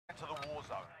To the war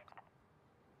zone.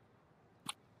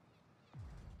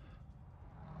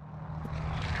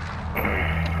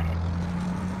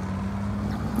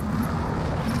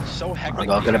 So hectic. I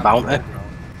gotta get a bounty.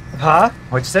 Huh?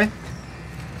 What'd you say?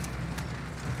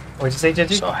 What'd you say,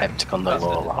 Gingy? So hectic on the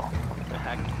low level.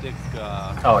 Hectic.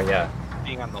 Oh yeah.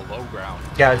 Being on the low ground.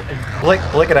 Yeah,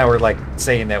 Blick and I were like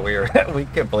saying that we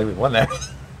can't believe we won that.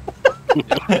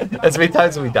 As many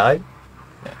times as we died.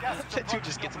 That dude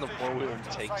just gets in the four wheel and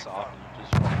takes off and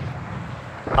just.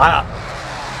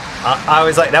 I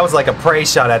was like, that was like a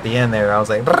praise shot at the end there. I was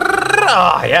like,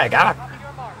 oh yeah, I got it.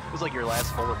 It was like your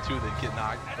last bullet too that get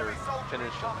knocked or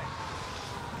finished.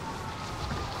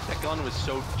 That gun was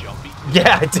so jumpy.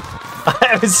 Yeah,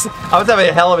 I was having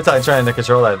a hell of a time trying to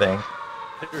control that thing.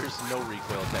 There's no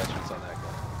recoil attachments on that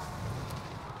gun.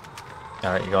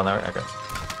 All right, you going that way? Okay.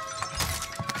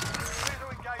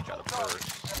 Got a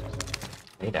burst.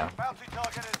 Hey down. Bounty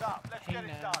target is up. Let's get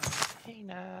it done. Hey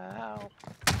now.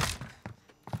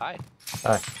 Hi.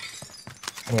 Hi.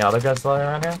 Any other guys flying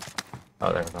around here?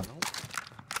 Oh, there we go. Nope.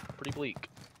 Pretty bleak.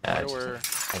 Yeah, There were.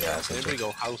 yeah, Anybody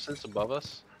go houses above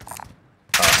us?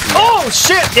 Oh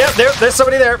shit! Yep, there's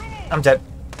somebody there. I'm dead.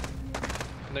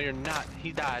 No, you're not.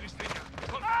 He died.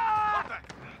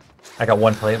 I got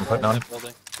one plate I'm putting on.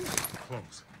 Building.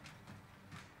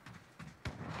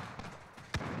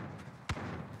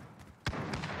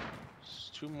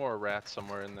 There's two more rats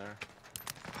somewhere in there.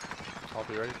 I'll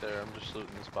be right there. I'm just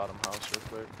looting this bottom house real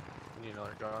quick. We need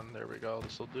another gun. There we go.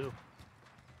 This'll do.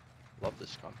 Love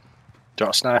this gun. Do you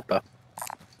want a sniper?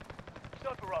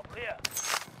 Sniper up here.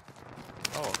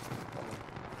 Oh.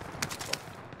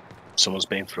 Someone's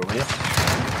been through here.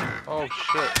 Oh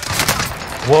shit.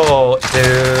 Whoa,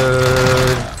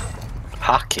 dude.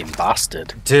 Hacking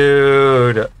bastard.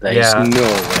 Dude. There's Yeah. no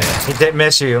way. He didn't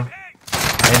miss you.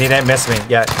 And he didn't miss me.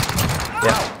 Yeah.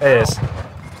 Yeah, it is.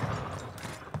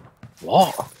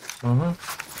 What? Mm-hmm.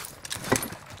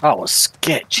 That was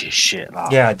sketchy shit,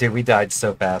 that. Yeah, dude, we died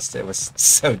so fast. It was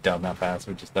so dumb how fast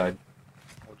we just died.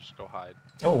 We'll just go hide.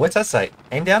 Oh, what's that sight?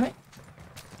 Aim down it?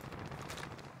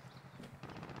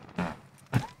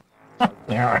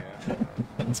 Yeah.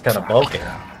 It's kind of bulky.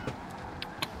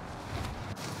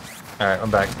 Alright,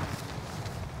 I'm back.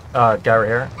 Guy right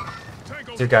here.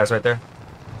 Two guys right there.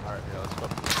 Alright, yeah, let's go. Oh,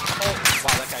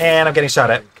 wow, that guy. And I'm getting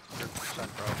shot at. 100%,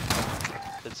 bro.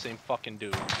 That same fucking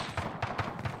dude. He's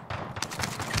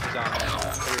on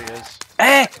there. There he is.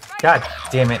 Eh? God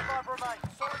damn it.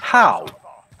 How?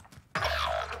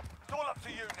 It's all up to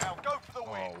you now. Go for the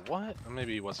win. Oh, what?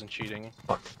 Maybe he wasn't cheating.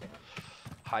 Fuck.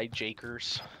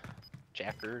 Hijackers.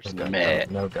 Jackers.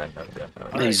 Mate. No gun, no gun, no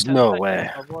gun. There's Alright, no that way.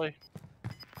 cowboy.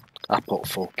 I put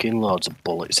fucking loads of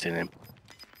bullets in him.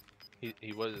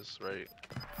 He was right.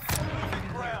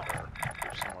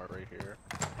 Somewhere right here.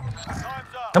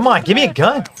 Time's up. Come on, give me a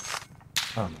gun!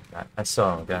 Oh my god, I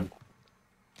saw a gun.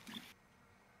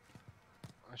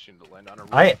 I should have landed on a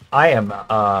roof. I am,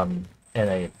 in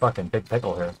a fucking big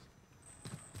pickle here.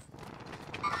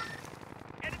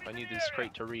 I need this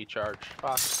crate to recharge.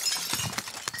 Fuck.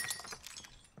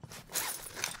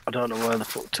 I don't know where the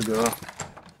fuck to go.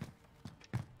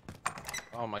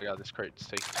 Oh my god, this crate's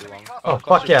taking too long. Oh,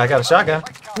 fuck yeah, I got a shotgun.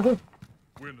 Woohoo.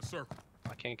 We're in the circle.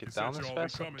 I can't get It down said this you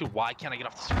always fast. coming. Dude, why can't I get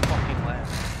off this fucking ladder?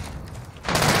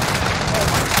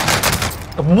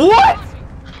 What?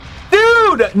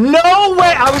 Dude, no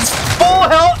way! I was full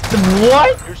health.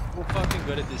 What? You're so fucking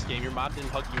good at this game. Your mom didn't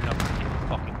hug you enough to you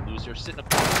fucking loser. Sitting up.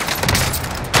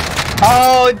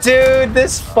 Oh, dude,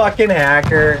 this fucking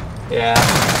hacker. Yeah.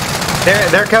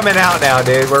 They're coming out now,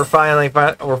 dude. We're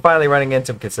finally running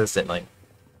into them consistently.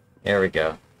 There we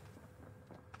go.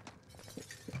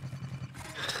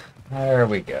 There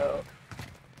we go.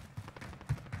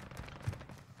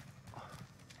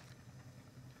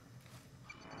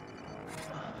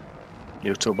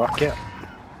 You two back yet?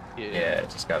 Yeah,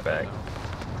 just got back.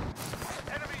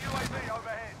 Enemy UAV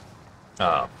overhead.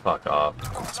 Oh, fuck off.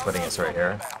 Splitting us right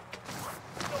here.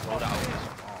 Load out.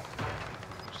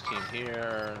 There's team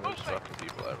here. There's fucking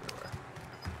people everywhere.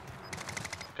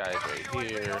 Guys right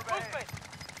here.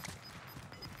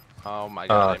 Oh my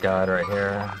god. Oh god, right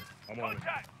here. I'm on it.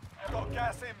 Got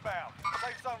gas inbound.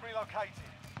 Safe zone relocated.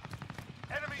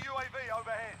 Enemy UAV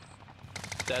overhead.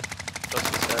 Dead.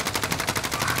 Dustin's dead.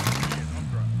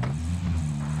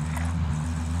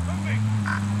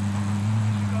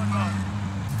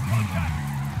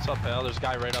 What's up, pal? There's a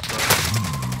guy right up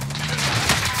there.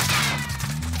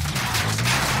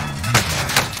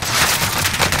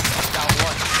 Down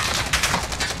one.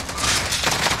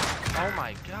 Oh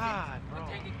my god, bro.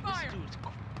 This dude's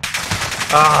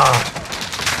Ah.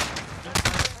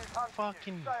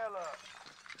 fucking. Stay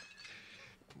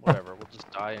alert.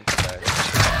 die and come back.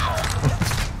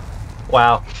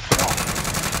 Wow.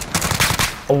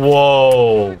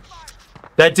 Whoa.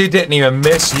 That dude didn't even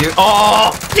miss you.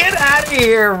 Oh, get out of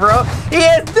here, bro. He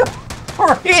had no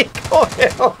recoil.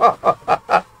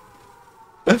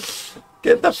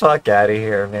 Get the fuck out of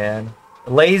here, man.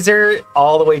 Laser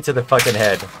all the way to the fucking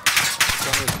head.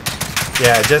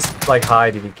 Yeah, just like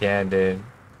hide if you can, dude.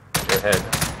 Your head.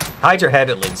 Hide your head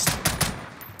at least.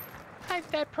 Hide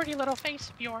that pretty little face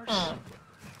of yours.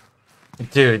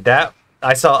 Dude, that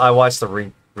I watched the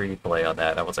replay on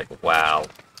that. I was like, wow.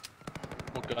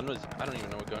 What gun was? I don't even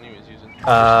know what gun he was using.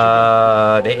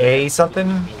 The A something.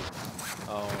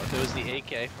 Oh, if it was the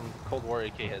AK from Cold War,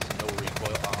 AK has no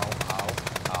recoil.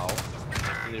 Ow.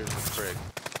 Neither is the Trig.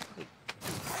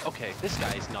 Okay, this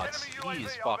guy's nuts.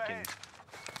 He's fucking.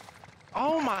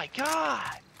 Oh my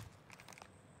god!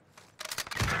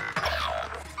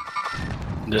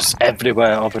 Just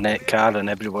everywhere, over net card and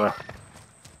everywhere.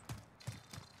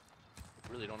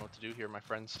 Really don't know what to do here, my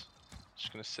friends.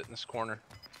 Just gonna sit in this corner.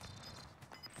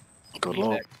 Good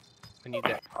luck. I need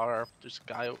that car. There's a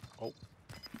guy. Oh,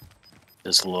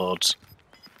 There's loads.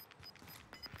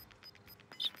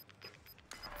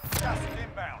 Gas is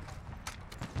inbound.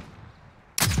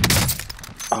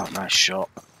 Oh, nice shot.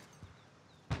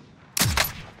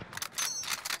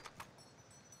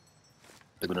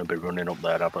 They're gonna be running up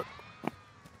there, Abbott.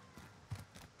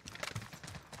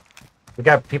 We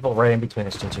got people right in between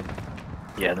us, Chinchin.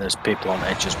 Yeah, there's people on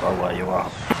edge as well where you are.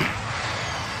 fuck,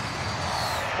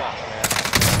 man.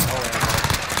 Oh,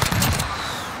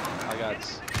 yeah. I got.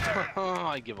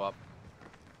 I give up.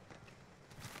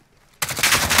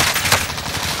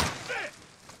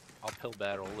 Uphill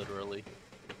battle, literally.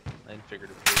 And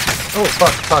figuratively. Oh,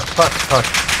 fuck.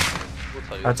 We'll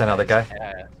tell you That's this another guy's guy.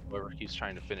 ass, whoever keeps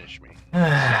trying to finish me.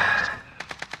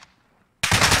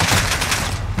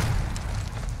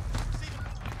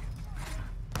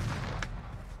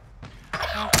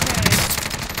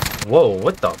 Whoa,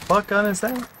 what the fuck gun is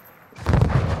that?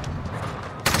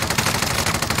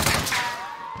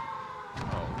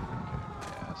 Oh,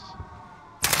 yes.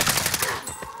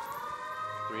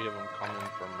 3 of them coming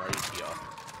from right here.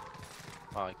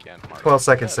 Oh, I can't mark. 12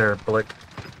 seconds there, Blick.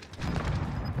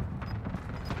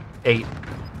 8.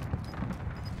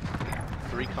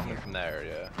 3 coming from that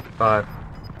area. 5.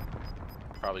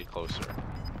 Probably closer.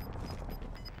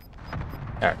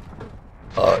 Alright.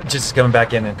 Just coming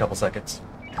back in a couple seconds.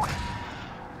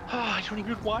 I don't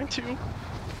even want to.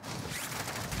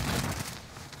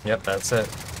 Yep, that's it.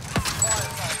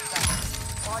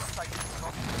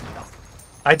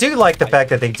 I do like the fact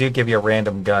that they do give you a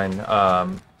random gun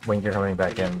when you're coming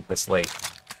back in this late.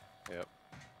 Yep.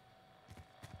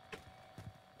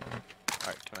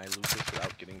 Alright, can I loot this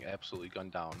without getting absolutely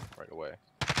gunned down right away?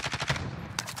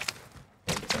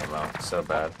 Ammo, so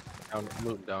bad. I'm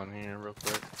looting down here real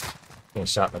quick. Getting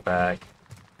shot in the back.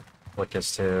 Blick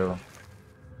is too.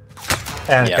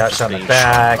 And Yeah, got just shot in the being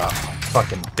back. shot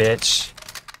Fucking bitch.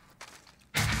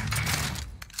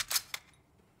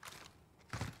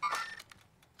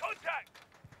 Contact!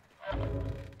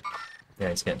 Yeah,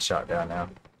 he's getting shot down now.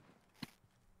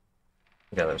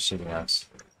 Yeah, they're shooting us.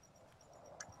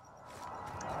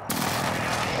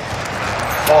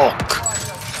 Fuck!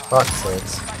 Fuck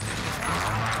sakes.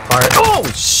 Fire. Oh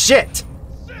shit!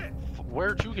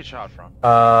 Where'd you get shot from?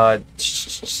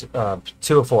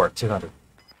 204, 200.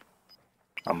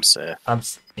 I'm safe.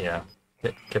 Yeah.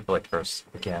 Get Blick first,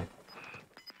 if we can.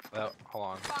 Hold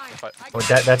on. If I, Oh,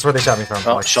 that's where they shot me from.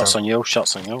 Oh, Blick, shots so- on you,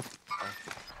 shots on you.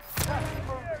 Enemy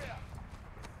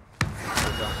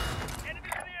in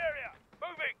the area!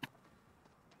 Moving!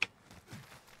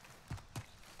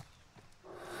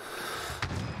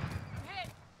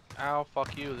 ow,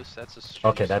 fuck you. That's a shitty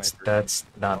Okay, that's sniper.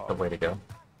 not the way to go.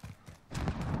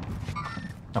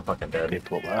 I'm fucking dead.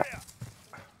 People up there.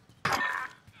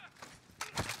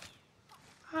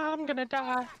 I'm gonna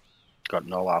die. Got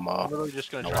no I'm ammo. literally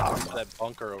just gonna No try to armor. look for that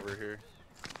bunker over here.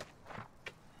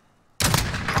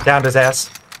 Downed his ass.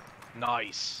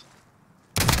 Nice.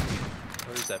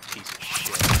 Where's that piece of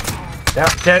shit? Down,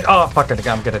 dead. Oh, fucking,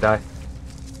 I'm gonna die.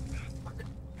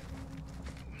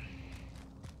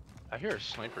 I hear a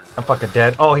sniper. I'm fucking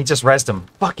dead. Oh, he just rezzed him.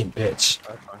 Fucking bitch.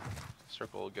 That's fine.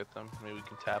 Circle will get them. Maybe we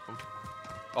can tap them.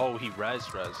 Oh, he res.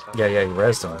 Yeah, he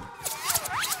rezzed him.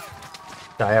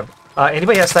 I have.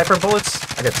 Anybody have sniper bullets?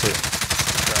 I got 2.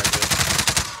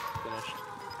 Finished.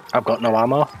 I've got no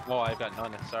ammo. Oh, I've got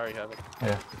none. Sorry, Havoc.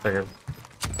 Yeah, I figured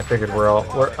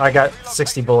I got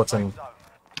 60 bullets in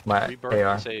my Rebirth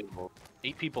AR. disabled.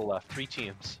 8 people left. 3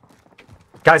 teams.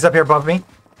 Guys up here above me.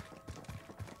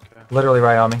 Okay. Literally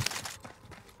right on me.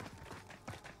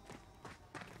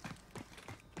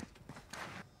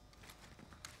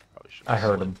 I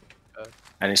heard him.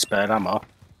 Any spare ammo?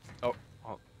 Oh.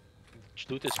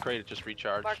 Loot this crate, it just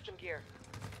recharged. Marked some gear.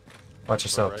 Watch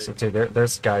yourself. Right. So, dude,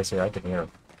 there's guys here. I can hear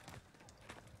them.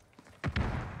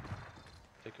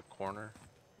 Take a corner.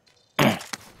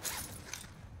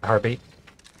 Heartbeat.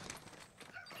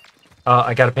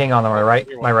 I got a ping on my right.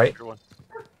 My right. Here one.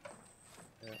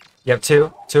 Yep, two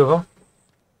of them.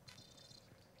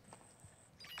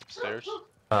 Upstairs.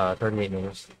 38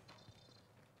 meters.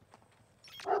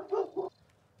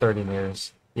 30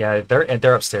 meters. Yeah,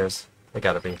 they're upstairs. They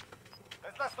gotta be.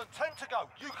 There's less than 10 to go.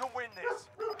 You can win this.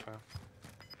 Okay.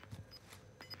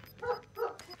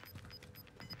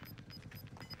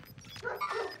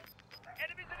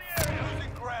 Enemies in the area.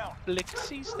 Losing ground. Blick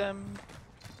sees them.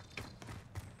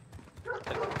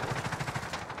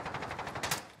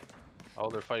 Oh,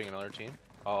 they're fighting another team?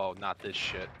 Oh, not this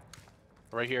shit.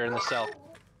 Right here in the cell.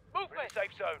 Movement.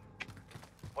 Safe zone.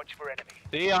 Watch for enemy.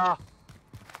 The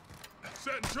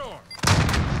Set charge.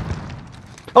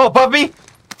 Oh, above me!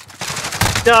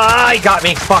 Ah, he got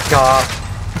me. Fuck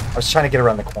off. I was trying to get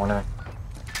around the corner.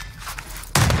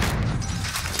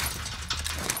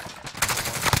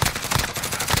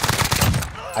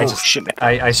 Oh shit!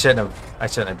 I shouldn't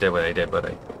have did what I did,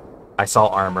 but I saw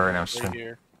armor and I was right trying.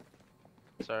 here.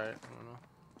 Sorry, I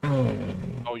don't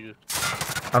know. Oh, you.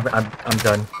 I'm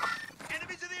done.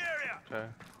 Enemies in the area. Okay.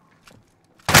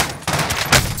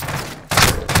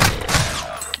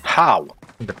 How?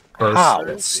 The burst,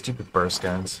 How? stupid burst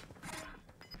guns.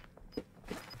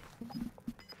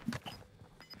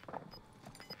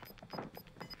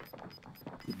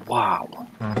 Wow.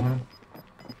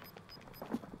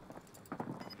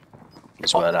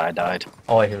 That's where I died.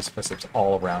 All I hear is footsteps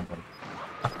all around him.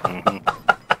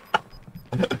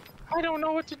 I don't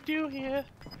know what to do here.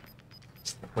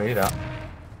 Just wait it out.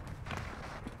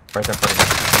 Right there, buddy.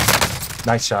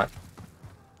 Nice shot.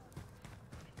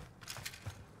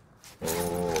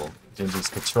 Oh, Gingy's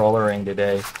controllering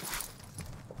today. Five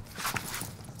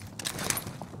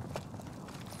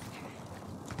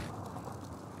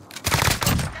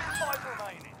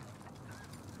remaining.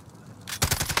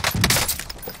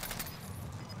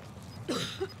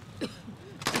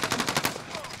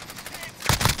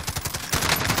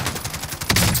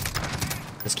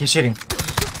 Just keep shooting.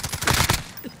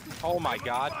 Oh my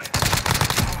god.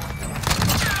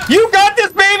 You got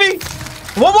this, baby!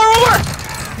 One more!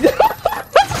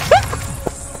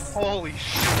 Holy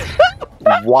shit.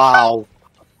 Wow.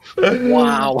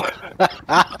 Wow.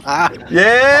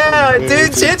 Yeah,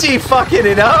 dude, Gingy fucking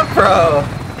it up, bro.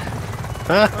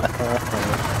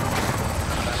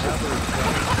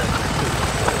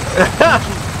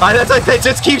 That's why I said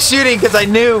just keep shooting because I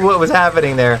knew what was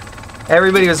happening there.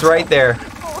 Everybody was right there.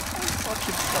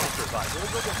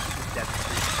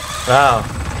 Wow.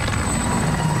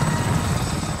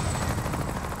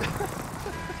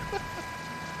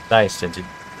 Nice, Gingy.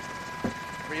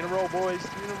 3 in a row, boys.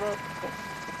 3 in a row.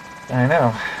 I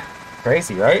know.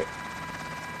 Crazy, right?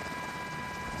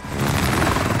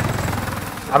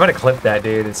 I'm gonna clip that,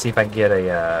 dude, and see if I can get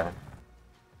a,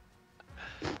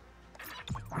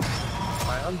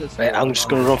 Right, I'm just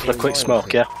gonna run for a quick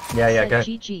smoke, yeah? Yeah, go ahead.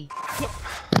 GG.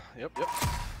 Yep.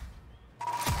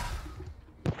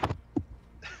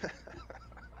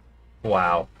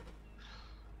 Wow.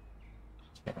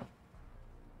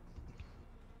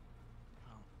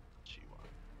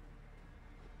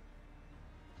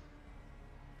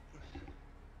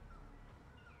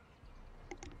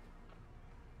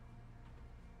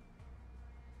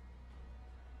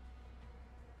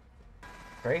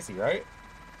 Crazy, right?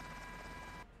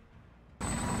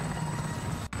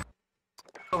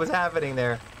 What was happening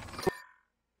there?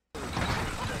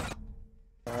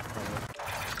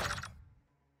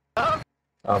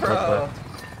 Oh, bro.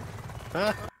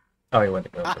 Oh, he went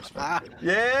to go first.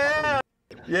 Yeah!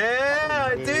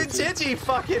 Yeah! Dude, Gingy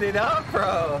fucking it up,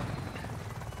 bro!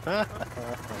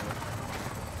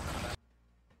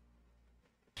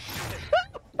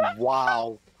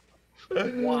 Wow.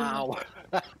 Wow.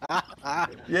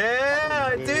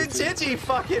 Yeah! Dude, Gingy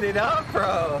fucking it up,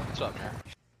 bro! What's up, man?